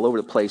go all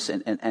over the place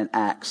in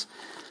Acts,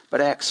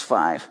 but Acts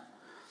 5,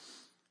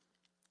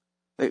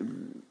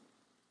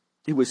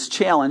 he was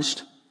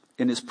challenged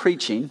in his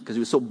preaching because he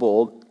was so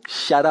bold.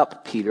 "Shut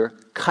up, Peter.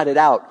 Cut it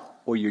out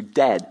or you're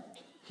dead."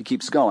 He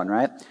keeps going,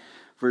 right?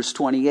 Verse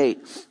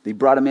 28. They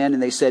brought him in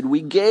and they said,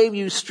 "We gave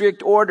you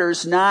strict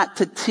orders not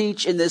to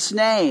teach in this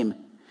name.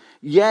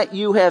 Yet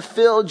you have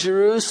filled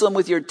Jerusalem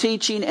with your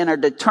teaching and are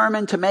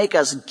determined to make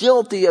us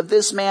guilty of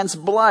this man's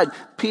blood."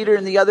 Peter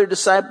and the other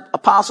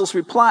apostles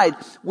replied,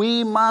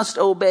 "We must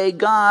obey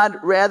God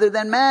rather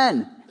than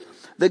men.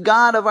 The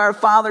God of our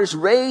fathers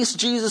raised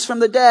Jesus from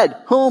the dead,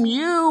 whom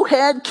you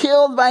had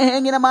killed by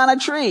hanging him on a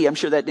tree." I'm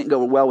sure that didn't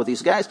go well with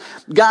these guys.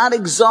 "God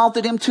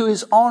exalted him to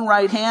his own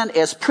right hand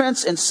as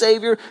Prince and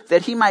Savior,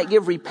 that he might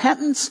give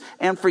repentance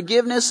and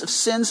forgiveness of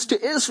sins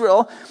to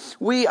Israel.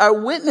 We are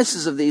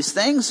witnesses of these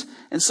things,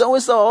 and so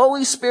is the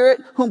Holy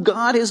Spirit, whom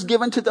God has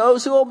given to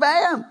those who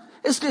obey him."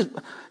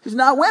 He's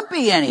not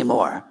wimpy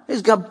anymore.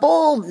 He's got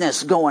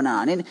boldness going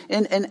on.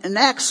 In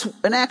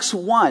Acts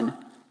 1,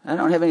 I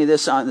don't have any of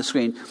this on the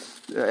screen.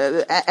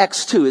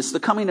 Acts 2 is the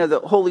coming of the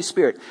Holy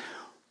Spirit.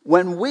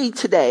 When we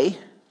today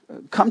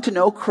come to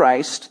know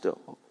Christ,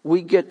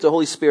 we get the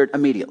Holy Spirit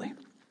immediately.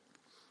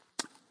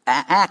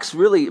 Acts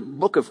really a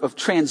book of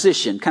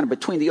transition, kind of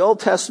between the Old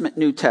Testament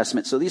and New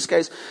Testament. So these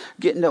guys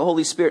get into the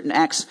Holy Spirit in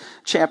Acts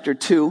chapter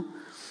 2.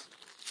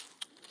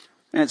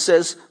 And it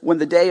says, "When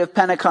the day of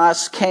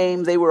Pentecost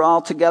came, they were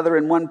all together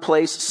in one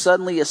place.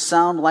 Suddenly a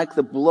sound like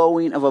the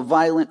blowing of a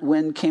violent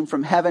wind came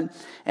from heaven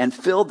and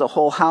filled the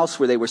whole house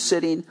where they were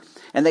sitting.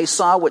 And they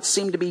saw what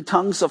seemed to be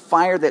tongues of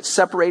fire that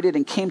separated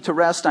and came to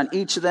rest on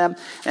each of them.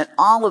 And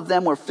all of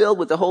them were filled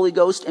with the Holy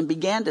Ghost and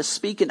began to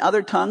speak in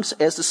other tongues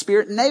as the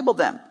Spirit enabled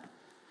them."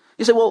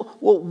 You say, well,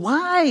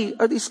 why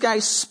are these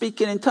guys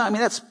speaking in tongues? I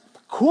mean, that's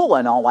cool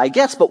and all, I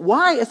guess, but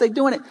why are they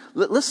doing it?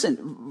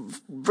 Listen,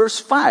 verse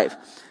 5.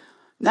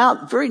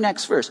 Now, very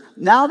next verse.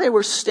 "Now they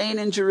were staying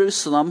in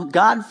Jerusalem,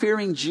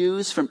 God-fearing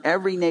Jews from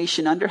every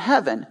nation under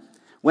heaven.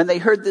 When they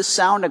heard this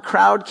sound, a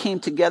crowd came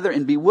together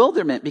in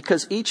bewilderment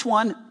because each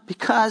one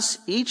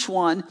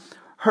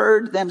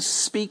heard them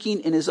speaking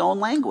in his own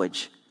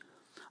language.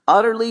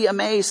 Utterly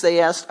amazed,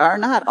 they asked, 'Are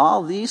not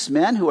all these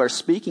men who are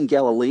speaking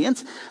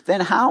Galileans?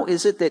 Then how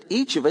is it that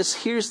each of us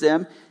hears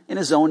them in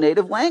his own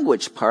native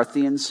language.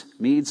 Parthians,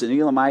 Medes and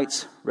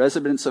Elamites,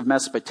 residents of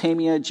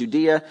Mesopotamia,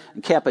 Judea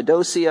and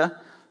Cappadocia,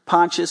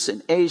 Pontus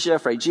and Asia,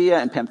 Phrygia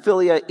and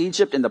Pamphylia,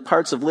 Egypt and the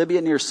parts of Libya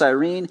near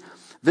Cyrene,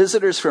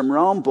 visitors from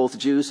Rome, both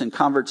Jews and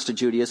converts to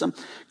Judaism,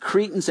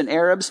 Cretans and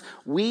Arabs,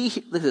 we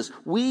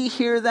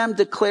hear them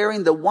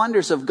declaring the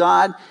wonders of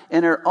God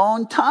in our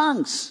own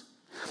tongues.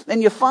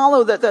 And you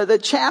follow the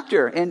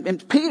chapter,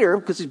 and Peter,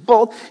 because he's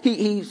bold,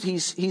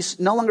 he's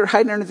no longer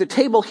hiding under the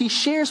table. He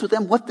shares with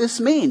them what this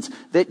means.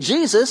 That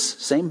Jesus,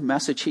 same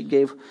message he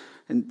gave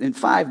in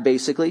 5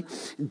 basically,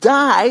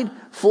 died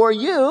for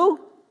you,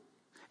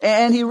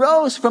 and he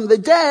rose from the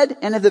dead,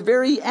 and at the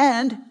very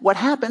end, what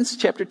happens,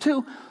 chapter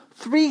 2,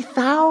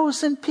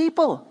 3,000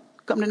 people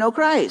come to know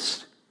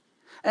Christ.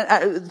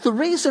 And the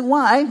reason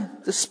why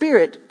the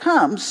Spirit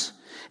comes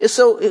is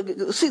so,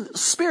 see, the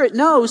Spirit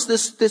knows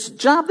this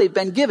job they've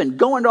been given,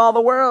 go into all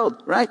the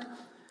world, right?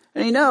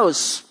 And he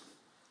knows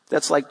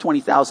that's like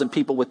 20,000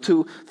 people with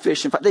 2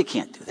 fish and 5. They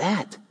can't do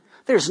that.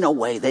 There's no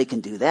way they can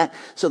do that.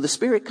 So the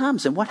Spirit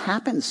comes, and what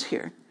happens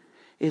here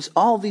is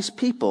all these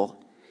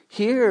people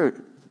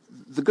hear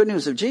the good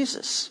news of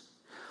Jesus.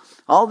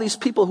 All these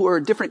people who are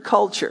a different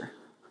culture,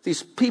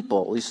 these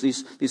people,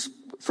 these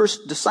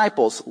first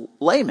disciples,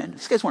 laymen,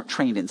 these guys weren't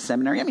trained in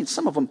seminary. I mean,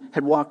 some of them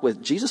had walked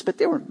with Jesus, but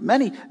there were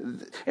many,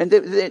 and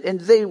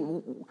they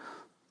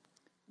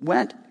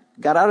went,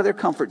 got out of their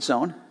comfort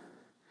zone.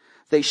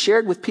 They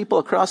shared with people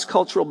across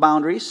cultural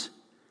boundaries,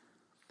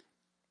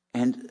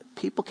 and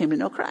people came to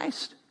know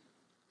Christ.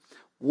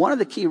 One of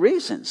the key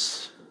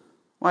reasons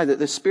why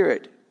the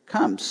Spirit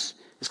comes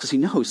is because he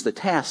knows the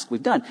task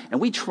we've done. And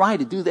we try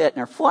to do that in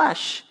our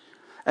flesh,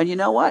 and you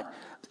know what?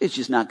 It's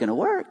just not going to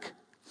work.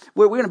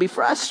 We're going to be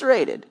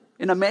frustrated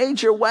in a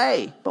major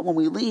way. But when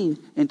we lean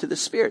into the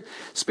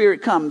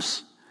Spirit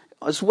comes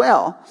as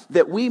well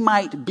that we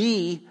might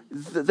be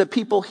the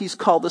people he's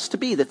called us to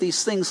be. That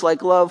these things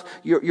like love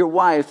your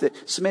wife,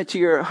 that submit to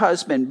your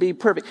husband, be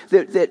perfect.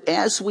 That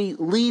as we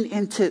lean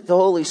into the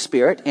Holy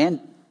Spirit and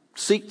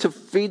seek to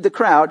feed the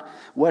crowd,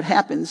 what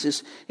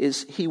happens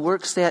is he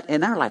works that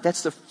in our life.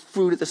 That's the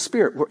fruit of the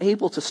Spirit. We're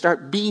able to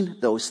start being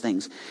those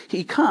things.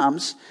 He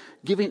comes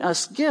giving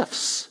us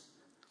gifts.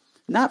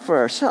 Not for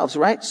ourselves,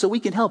 right? So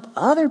we can help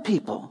other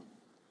people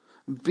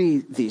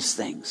be these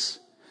things.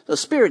 The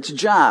Spirit's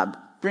job,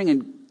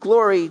 bringing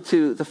glory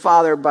to the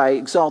Father by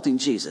exalting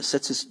Jesus.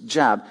 That's his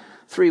job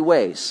 3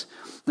 ways.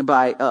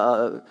 By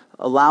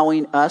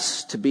allowing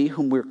us to be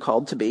whom we're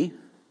called to be,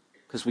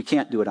 because we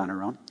can't do it on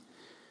our own.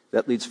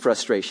 That leads to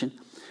frustration.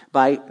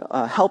 By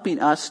helping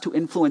us to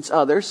influence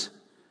others,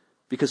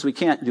 because we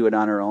can't do it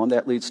on our own.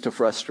 That leads to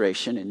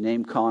frustration and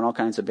name calling, all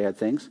kinds of bad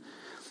things.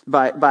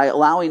 By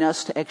allowing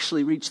us to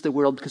actually reach the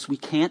world, because we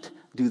can't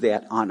do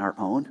that on our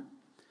own.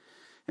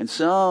 And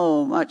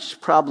so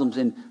much problems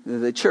in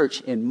the church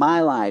in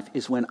my life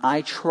is when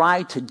I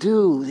try to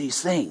do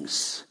these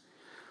things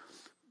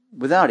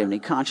without any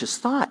conscious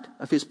thought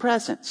of his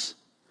presence.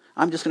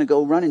 I'm just going to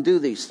go run and do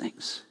these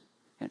things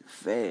and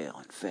fail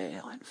and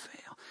fail and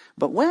fail.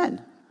 But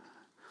when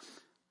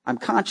I'm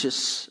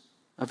conscious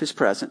of his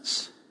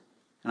presence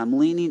and I'm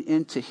leaning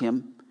into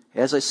him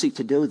as I seek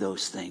to do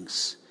those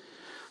things,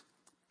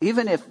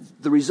 even if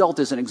the result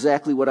isn't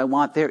exactly what I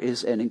want, there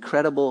is an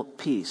incredible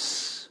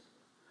peace.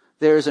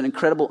 There is an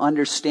incredible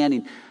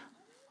understanding.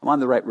 I'm on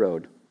the right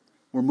road.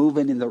 We're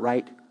moving in the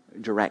right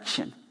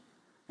direction.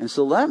 And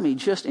so let me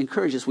just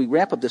encourage, as we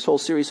wrap up this whole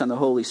series on the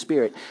Holy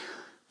Spirit,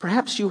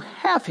 perhaps you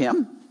have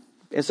him.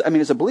 As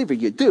a believer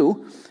you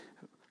do,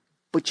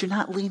 but you're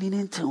not leaning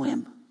into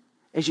him.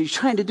 As you're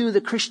trying to do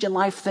the Christian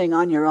life thing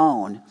on your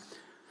own.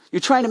 You're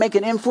trying to make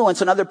an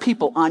influence on other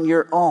people on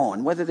your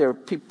own, whether they're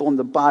people in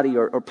the body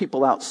or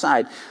people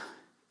outside.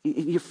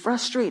 You're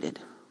frustrated.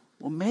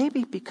 Well,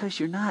 maybe because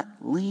you're not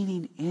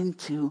leaning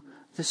into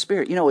the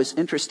Spirit. You know, it's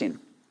interesting.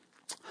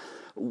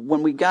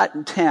 When we got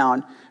in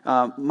town,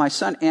 my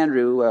son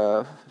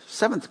Andrew,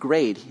 7th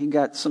grade, he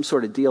got some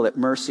sort of deal at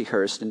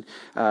Mercyhurst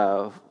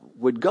and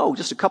would go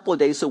just a couple of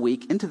days a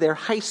week into their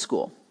high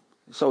school.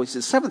 So he's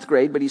in 7th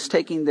grade, but he's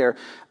taking their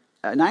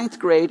 9th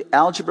grade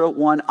Algebra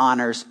 1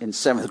 honors in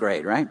 7th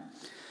grade, right?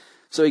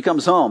 So he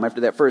comes home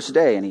after that first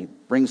day and he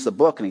brings the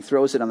book and he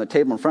throws it on the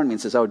table in front of me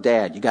and says, "Oh,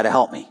 Dad, you got to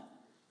help me."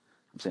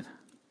 I'm saying,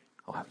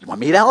 "Oh, you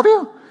want me to help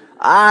you?"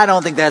 I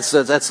don't think that's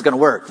going to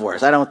work for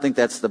us. I don't think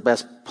that's the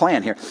best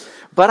plan here.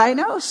 But I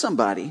know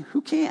somebody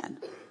who can.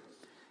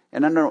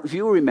 And I don't know if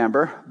you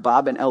remember,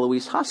 Bob and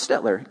Eloise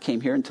Hostetler came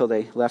here until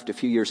they left a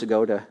few years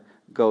ago to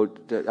go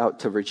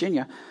out to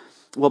Virginia.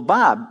 Well,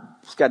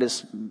 Bob's got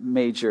his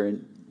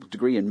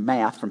degree in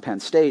math from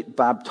Penn State.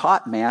 Bob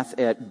taught math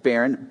at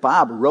Barron.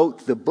 Bob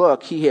wrote the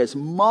book. He has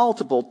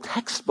multiple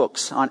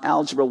textbooks on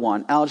Algebra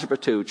 1, Algebra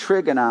 2,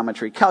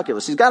 trigonometry,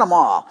 calculus. He's got them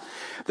all.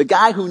 The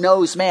guy who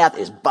knows math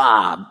is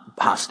Bob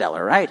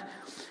Hostetler, right?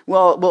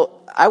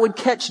 Well, I would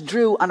catch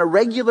Drew on a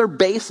regular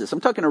basis.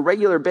 I'm talking a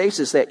regular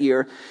basis that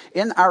year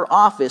in our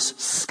office,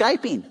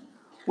 Skyping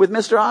with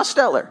Mr.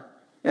 Hostetler.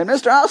 And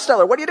Mr.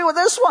 Hausteller, what do you do with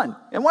this one?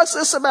 And what's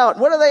this about?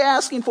 What are they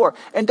asking for?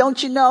 And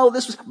don't you know,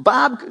 this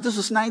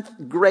was ninth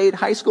grade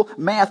high school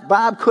math.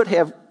 Bob could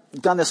have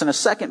done this in a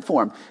second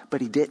form,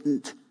 but he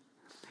didn't.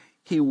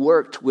 He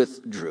worked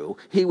with Drew.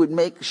 He would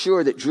make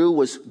sure that Drew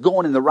was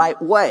going in the right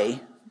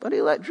way, but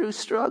he let Drew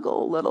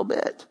struggle a little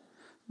bit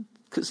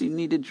because he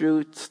needed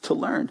Drew to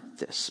learn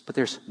this. But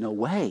there's no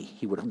way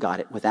he would have got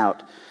it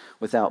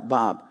without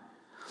Bob.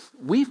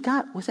 We've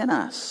got within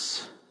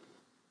us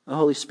the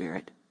Holy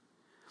Spirit.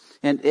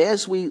 And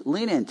as we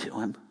lean into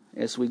him,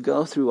 as we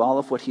go through all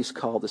of what he's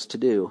called us to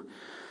do,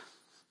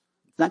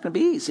 it's not going to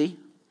be easy.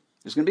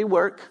 There's going to be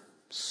work,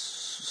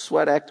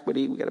 sweat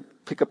equity. We've got to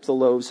pick up the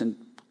loaves and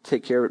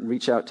take care of it and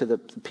reach out to the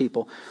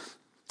people.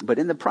 But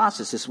in the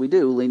process, as we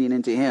do, leaning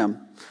into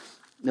him,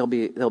 there'll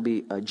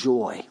be a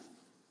joy.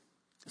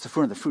 It's the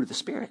fruit of the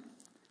Spirit.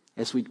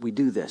 As we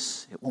do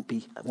this, it won't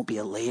be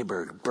a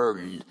labored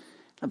burden.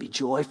 It'll be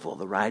joyful.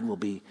 The ride will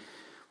be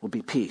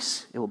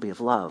peace. It will be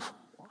of love.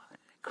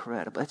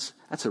 Incredible.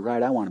 That's a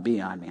ride I want to be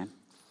on, man.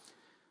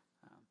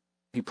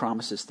 He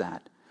promises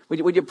that.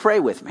 Would you pray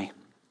with me?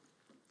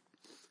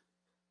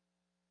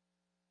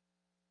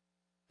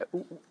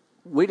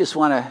 We just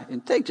want to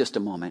take just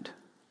a moment.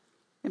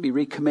 Maybe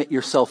recommit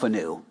yourself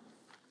anew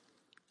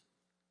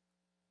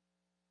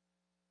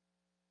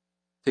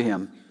to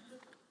him.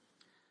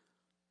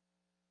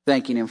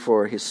 Thanking him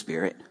for his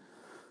Spirit,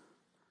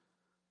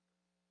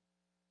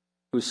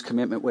 whose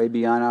commitment way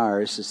beyond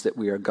ours is that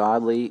we are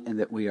godly and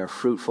that we are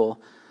fruitful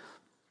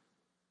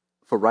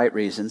for right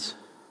reasons.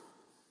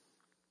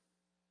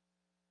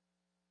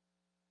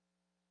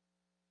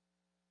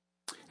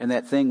 And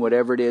that thing,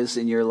 whatever it is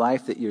in your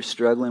life that you're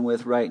struggling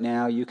with right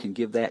now, you can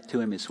give that to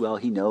him as well.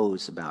 He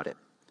knows about it.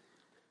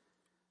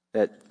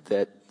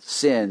 That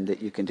sin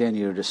that you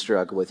continue to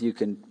struggle with, you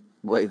can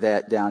lay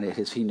that down at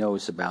his. He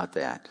knows about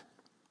that.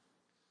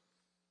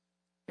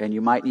 And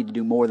you might need to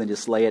do more than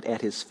just lay it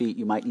at his feet.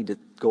 You might need to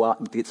go out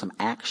and get some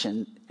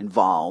action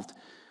involved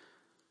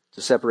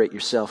to separate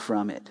yourself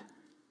from it.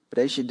 But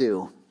as you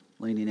do,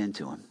 leaning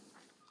into him.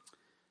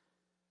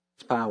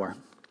 His power.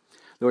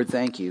 Lord,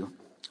 thank you.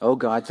 Oh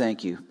God,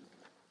 thank you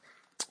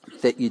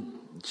that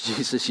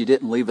Jesus, you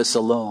didn't leave us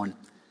alone.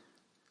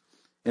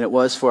 And it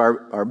was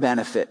for our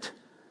benefit.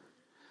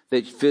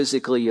 That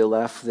physically you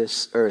left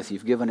this earth.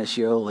 You've given us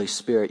your Holy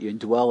Spirit. You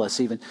indwell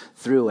us even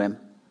through him.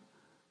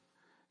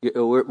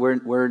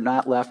 We're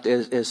not left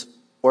as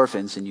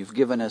orphans, and you've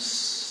given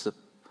us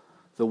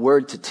the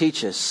word to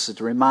teach us,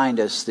 to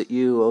remind us that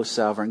you, O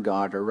sovereign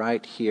God, are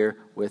right here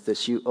with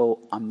us. You, O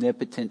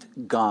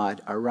omnipotent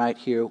God, are right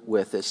here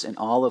with us, and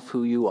all of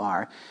who you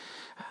are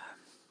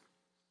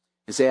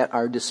is at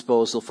our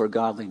disposal for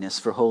godliness,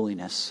 for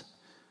holiness.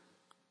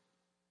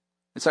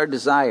 It's our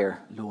desire,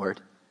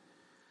 Lord.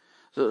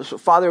 So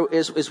Father,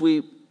 as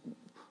we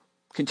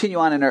continue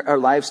on in our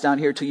lives down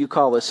here till you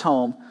call us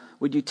home,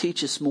 would you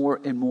teach us more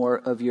and more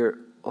of your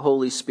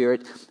Holy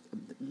Spirit,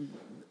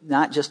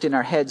 not just in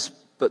our heads,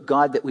 but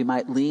God, that we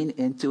might lean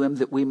into him,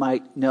 that we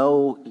might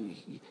know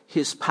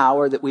his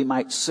power, that we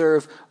might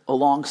serve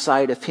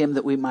alongside of him,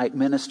 that we might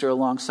minister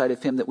alongside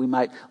of him, that we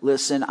might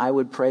listen. I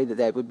would pray that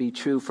that would be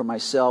true for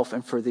myself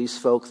and for these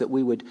folk, that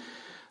we would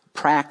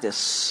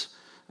practice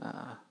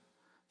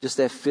just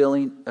that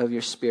filling of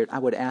your Spirit. I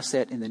would ask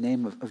that in the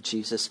name of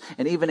Jesus.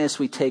 And even as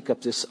we take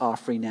up this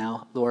offering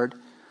now, Lord,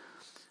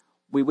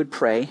 we would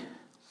pray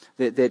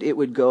that it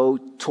would go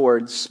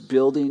towards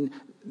building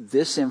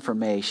this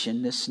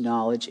information, this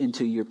knowledge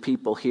into your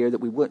people here, that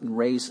we wouldn't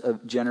raise a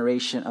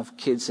generation of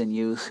kids and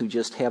youth who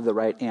just have the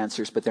right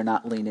answers, but they're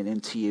not leaning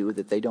into you,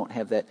 that they don't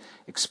have that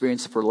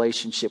experience of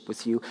relationship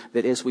with you,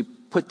 that as we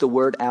put the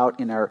word out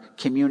in our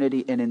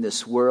community and in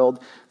this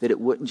world, that it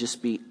wouldn't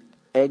just be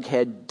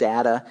egghead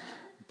data,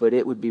 but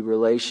it would be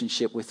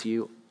relationship with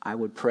you. I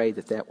would pray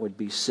that that would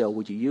be so.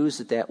 Would you use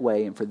it that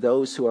way? And for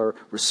those who are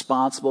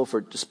responsible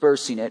for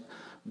dispersing it,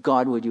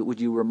 God,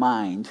 would you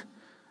remind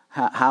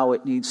how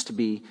it needs to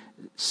be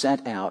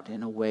sent out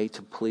in a way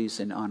to please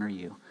and honor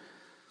you.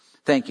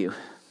 Thank you.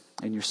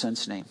 In your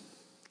Son's name,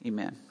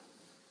 amen.